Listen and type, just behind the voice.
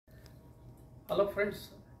Hello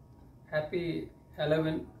friends, happy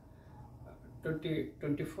Halloween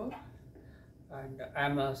 2024, and I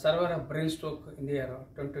am a survivor of brain stroke in the year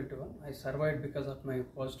 2021. I survived because of my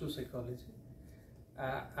positive psychology.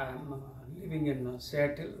 I am living in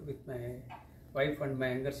Seattle with my wife and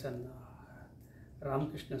my younger son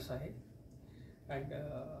Ramakrishna Sai, and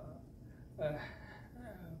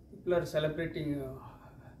people are celebrating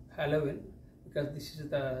Halloween because this is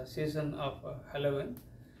the season of Halloween,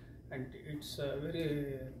 and it's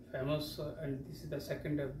very famous, and this is the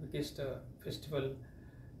second biggest festival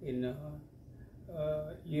in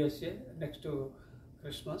USA next to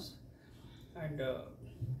Christmas. And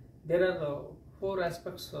there are four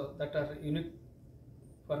aspects that are unique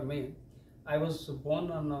for me. I was born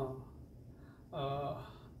on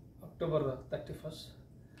October 31st,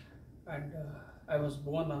 and I was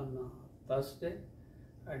born on Thursday,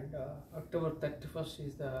 and October 31st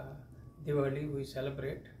is the Diwali we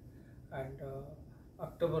celebrate, and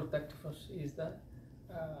October 31st is the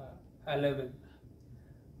Halloween.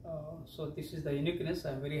 So this is the uniqueness.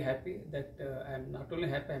 I'm very happy that I'm not only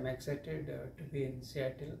happy, I'm excited to be in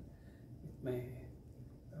Seattle with my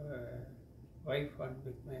wife and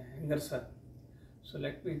with my younger son. So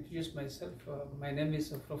let me introduce myself. My name is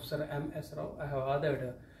Professor M.S. Rao. I have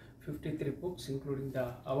authored 53 books, including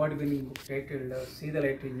the award-winning book titled See the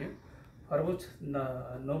Light in You, for which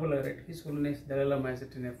the Nobel laureate His Holiness Dalai Lama has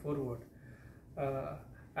written a foreword.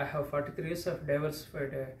 I have 43 years of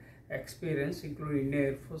diversified experience, including Indian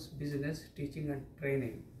Air Force, business, teaching and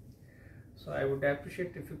training. So I would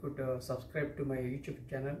appreciate if you could subscribe to my YouTube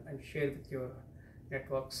channel and share with your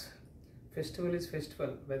networks. Festival is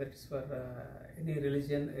festival, whether it's for any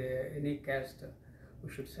religion, any caste, we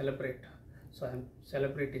should celebrate. So I'm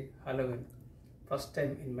celebrating Halloween, first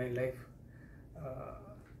time in my life,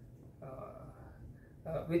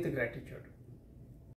 with gratitude.